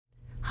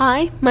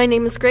Hi, my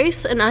name is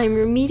Grace, and I am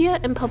your Media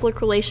and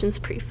Public Relations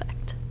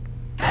Prefect.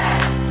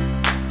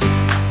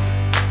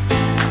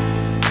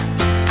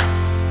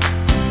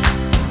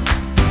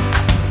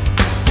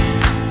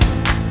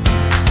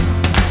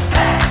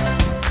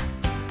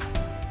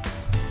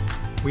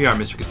 We are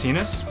Mr.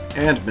 Casinas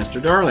and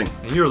Mr. Darling,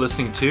 and you're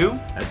listening to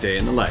A Day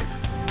in the Life.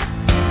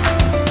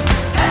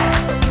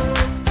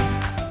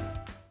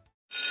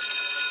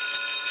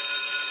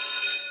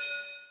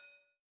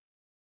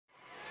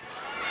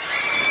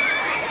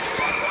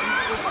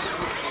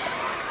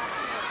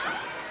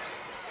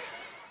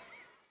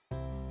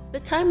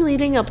 The time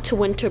leading up to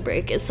winter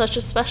break is such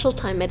a special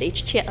time at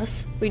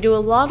HTS. We do a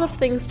lot of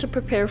things to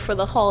prepare for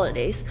the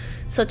holidays,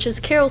 such as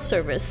carol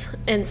service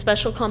and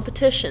special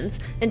competitions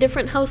and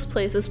different house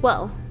plays as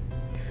well.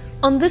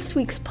 On this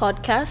week's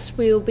podcast,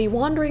 we will be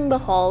wandering the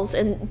halls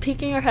and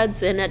peeking our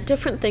heads in at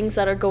different things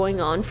that are going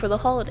on for the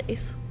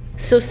holidays.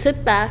 So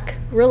sit back,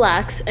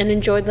 relax, and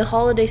enjoy the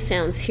holiday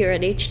sounds here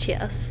at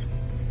HTS.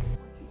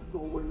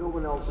 Where no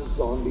one else has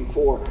gone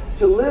before,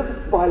 to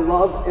live by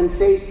love and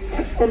faith,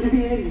 and to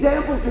be an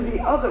example to the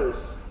others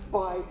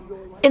by your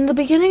life. In the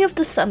beginning of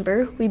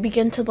December, we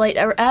begin to light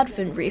our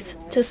Advent wreath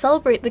to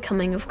celebrate the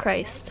coming of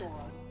Christ.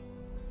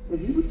 That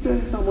he would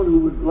send someone who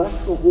would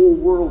bless the whole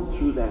world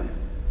through them.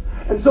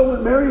 And so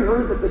when Mary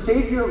heard that the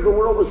Savior of the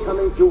world was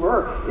coming to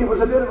her, it was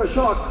a bit of a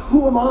shock.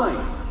 Who am I?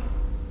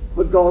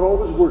 But God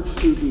always works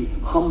through the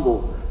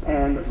humble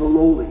and the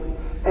lowly.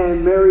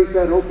 And Mary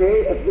said,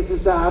 okay, if this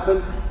is to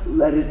happen,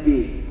 let it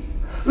be.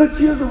 Let's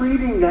hear the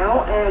reading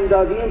now and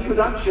the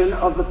introduction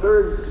of the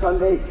third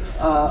Sunday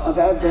of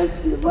Advent,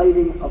 the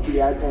lighting of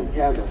the Advent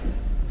candle.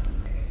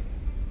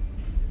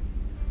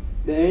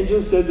 The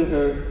angel said to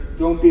her,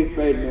 "Don't be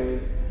afraid,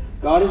 Mary.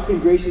 God has been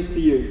gracious to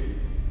you.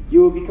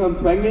 You will become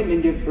pregnant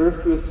and give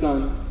birth to a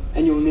son,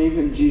 and you will name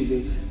him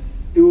Jesus.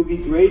 He will be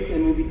great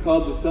and will be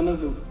called the Son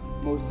of the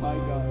Most High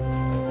God."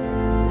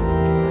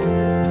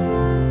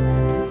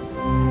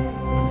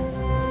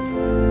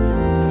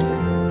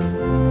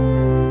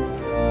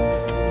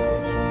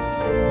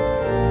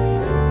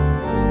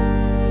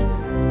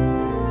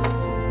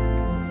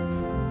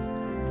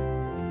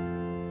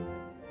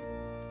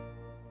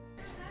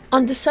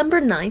 On December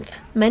 9th,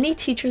 many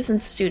teachers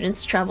and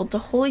students traveled to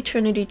Holy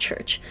Trinity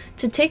Church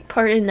to take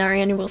part in our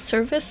annual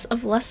service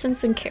of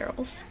lessons and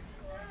carols.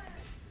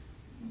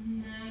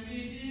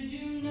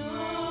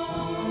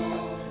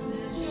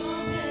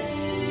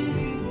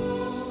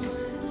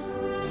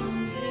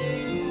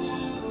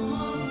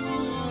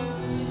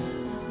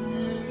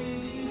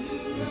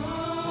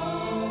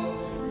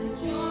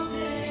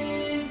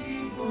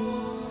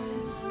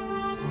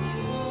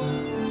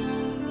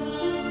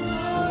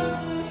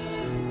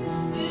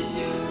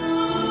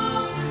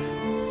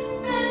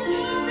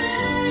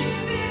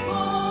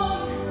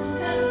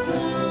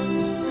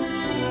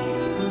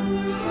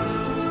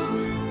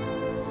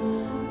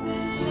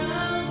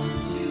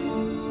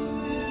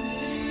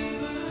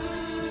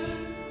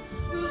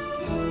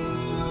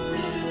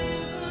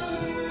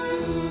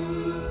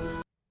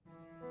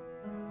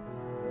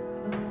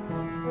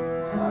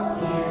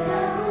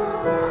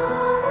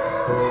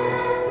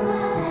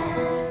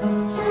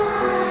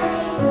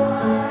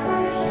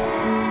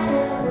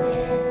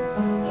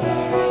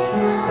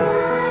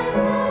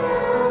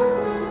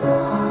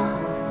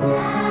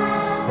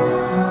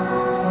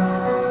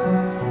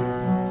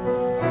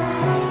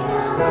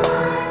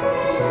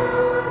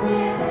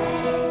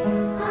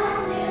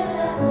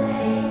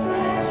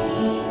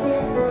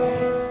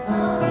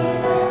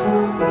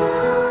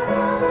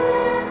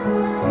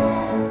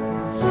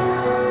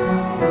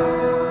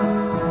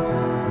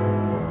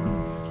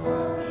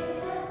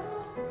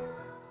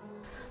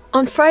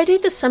 On Friday,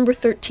 December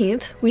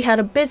 13th, we had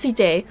a busy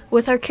day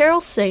with our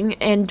carol sing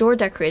and door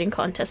decorating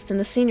contest in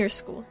the senior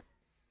school.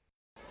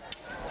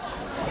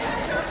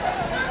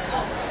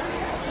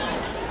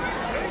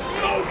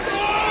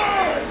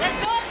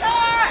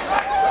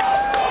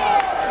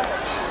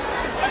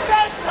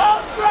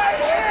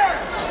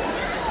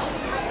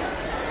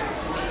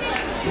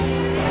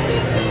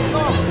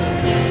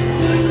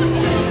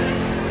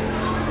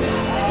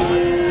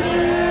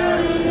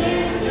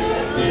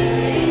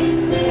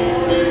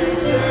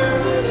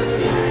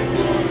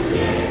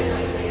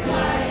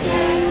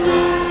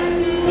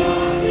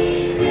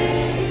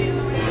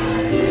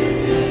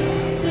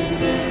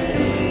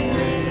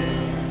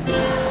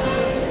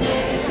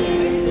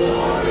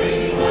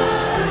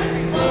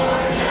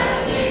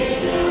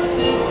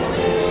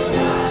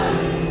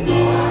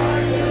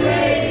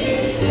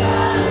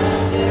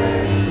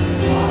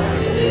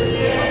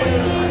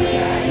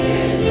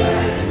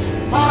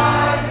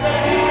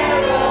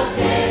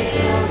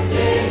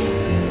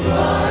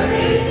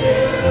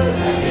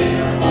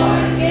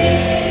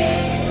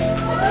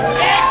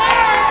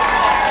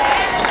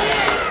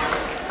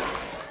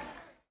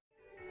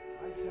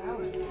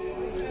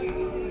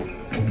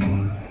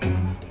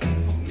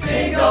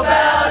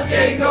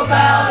 Jingle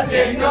bell,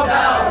 jingle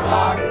bell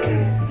rock.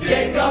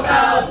 Jingle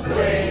bells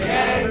swing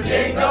and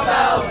jingle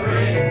bells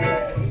ring.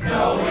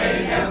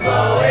 Snowing and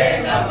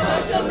blowing up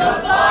bushels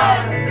of fun.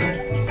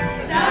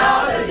 Now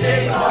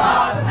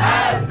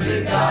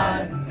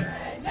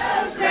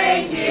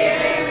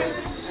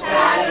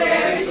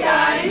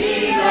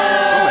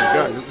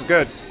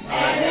good.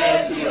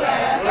 And if you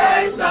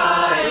ever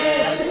saw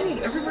it,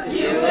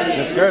 you would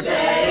That's good.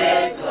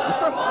 say,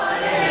 "Look,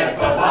 one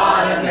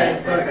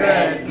hippopotamus for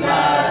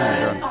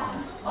Christmas.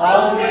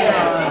 Only a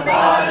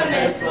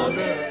hippopotamus will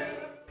do."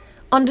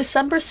 On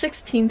December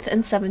 16th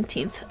and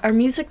 17th, our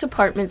music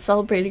department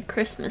celebrated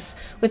Christmas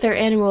with our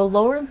annual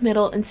lower,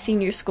 middle, and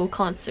senior school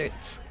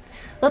concerts.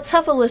 Let's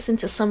have a listen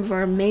to some of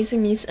our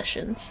amazing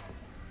musicians.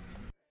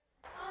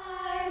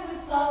 I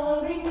was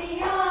following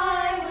the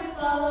eye, was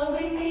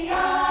following the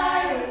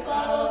eye, was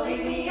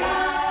following the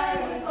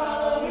eye, was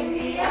following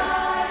the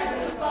eye,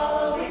 was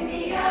following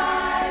the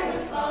eye,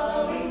 was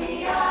following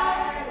the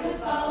eye, was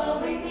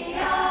following the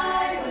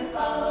eye, was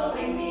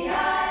following the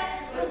eye,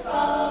 was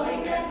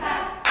following the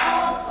pack,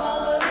 all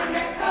swallowing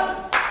their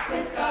coats,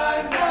 with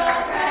scarves of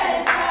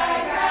red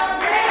tied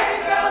round their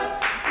throats,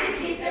 to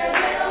keep their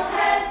little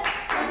heads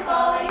from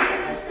falling in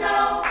the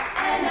snow.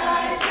 And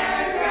I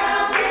turned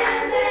round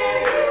and there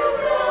you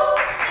go,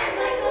 and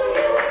Michael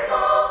you would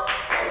fall,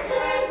 and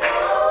turn the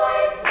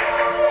white snow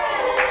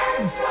red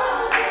as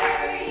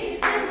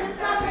strawberries in the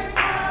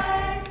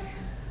summertime.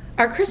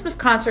 Our Christmas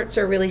concerts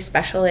are really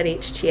special at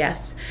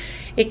HTS.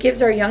 It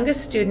gives our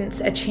youngest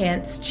students a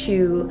chance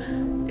to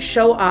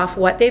show off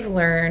what they've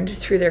learned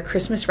through their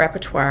Christmas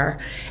repertoire,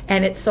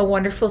 and it's so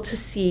wonderful to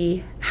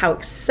see how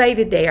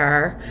excited they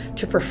are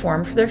to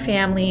perform for their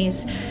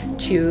families,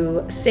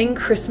 to sing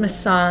Christmas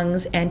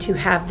songs, and to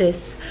have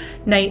this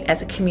night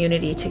as a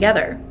community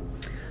together.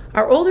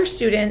 Our older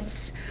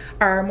students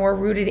are more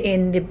rooted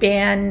in the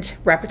band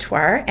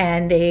repertoire,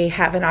 and they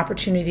have an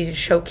opportunity to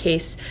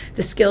showcase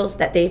the skills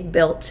that they've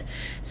built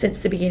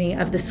since the beginning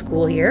of the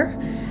school year.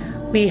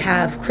 We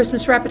have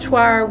Christmas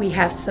repertoire, we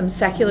have some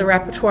secular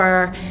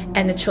repertoire,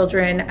 and the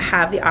children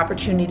have the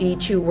opportunity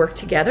to work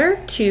together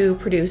to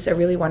produce a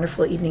really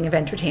wonderful evening of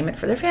entertainment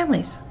for their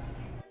families.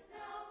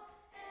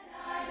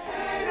 I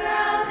turned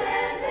round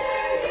and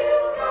there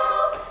you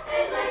go,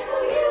 and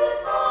Michael you would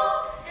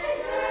fall, and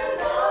turn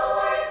the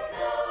white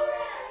snow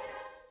red.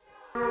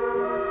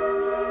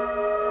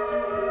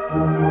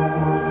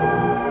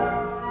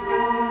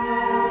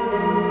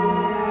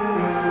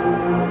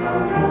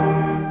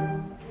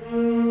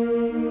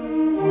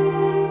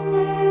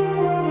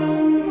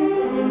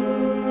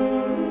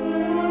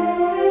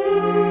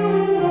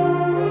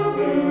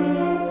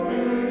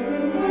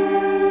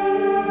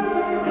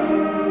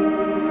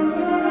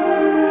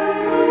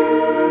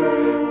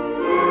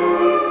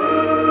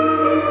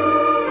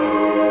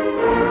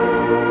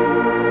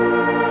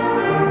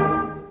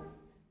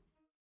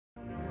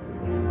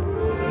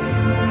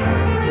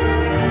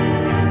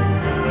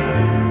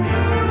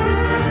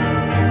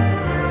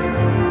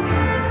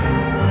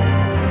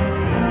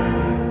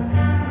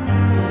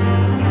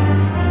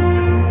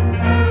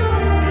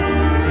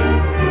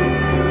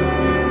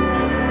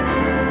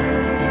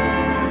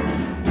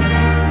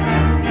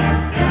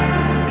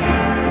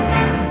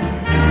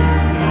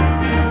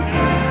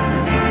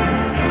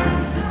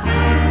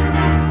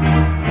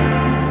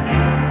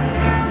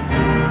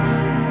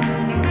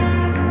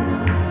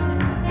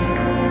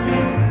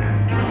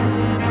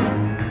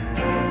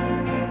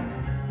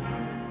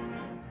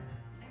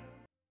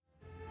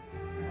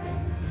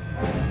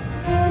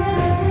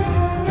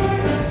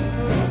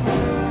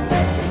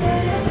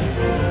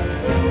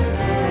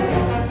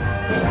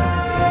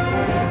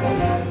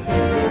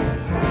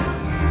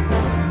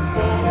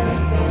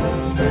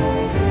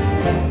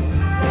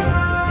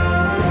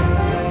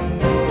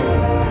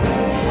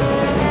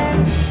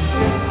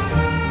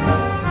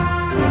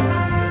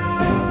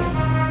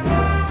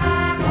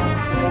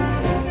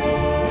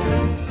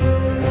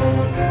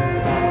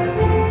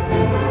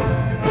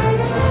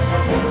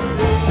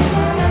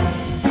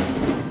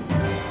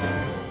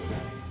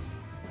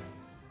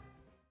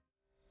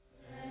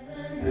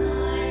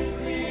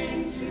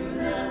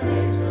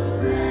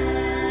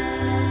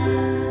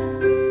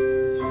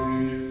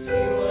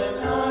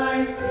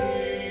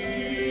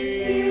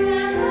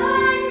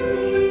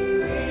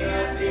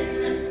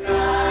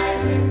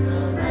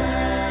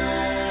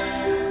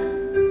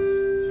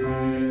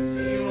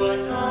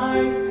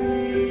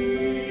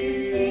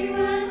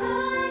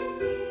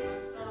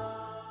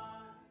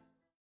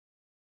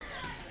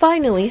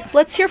 Finally,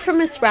 let's hear from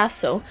Ms.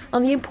 Rasso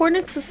on the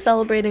importance of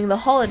celebrating the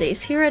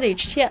holidays here at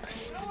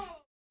HTS.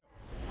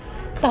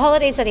 The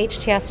holidays at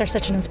HTS are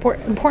such an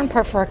important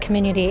part for our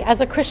community. As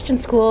a Christian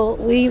school,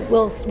 we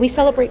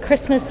celebrate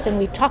Christmas, and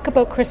we talk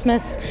about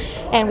Christmas,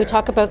 and we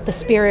talk about the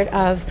spirit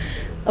of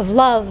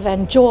love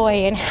and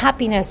joy and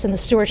happiness and the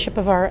stewardship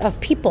of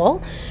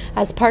people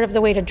as part of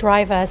the way to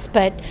drive us.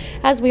 But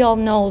as we all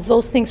know,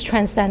 those things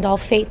transcend all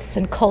faiths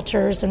and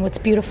cultures, and what's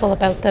beautiful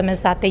about them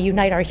is that they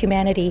unite our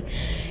humanity,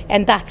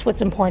 and that's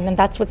what's important, and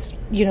that's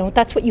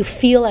what you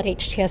feel at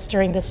HTS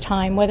during this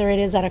time, whether it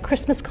is at a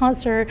Christmas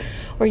concert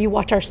or you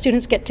watch our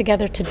students get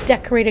together to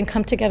decorate and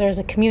come together as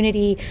a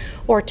community,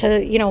 or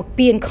to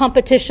be in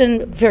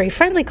competition, very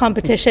friendly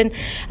competition,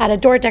 at a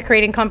door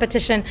decorating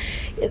competition.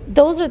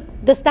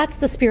 That's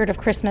the spirit of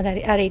Christmas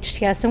at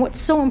HTS. And what's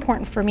so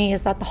important for me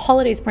is that the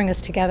holidays bring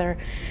us together.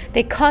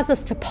 They cause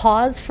us to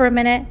pause for a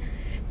minute,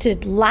 to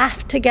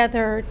laugh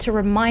together, to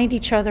remind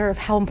each other of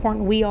how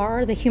important we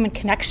are, the human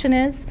connection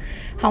is,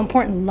 how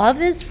important love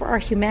is for our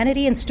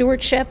humanity and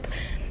stewardship,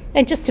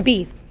 and just to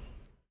be.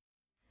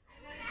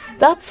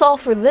 That's all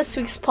for this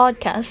week's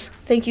podcast.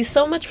 Thank you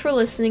so much for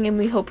listening, and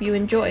we hope you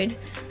enjoyed.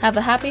 Have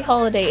a happy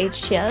holiday,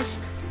 HTS,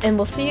 and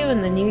we'll see you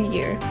in the new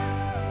year.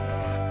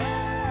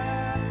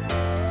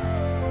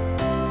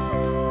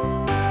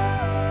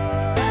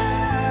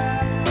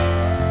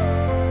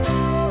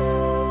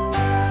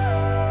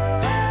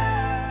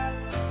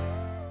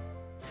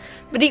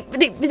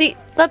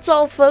 That's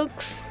all,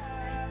 folks.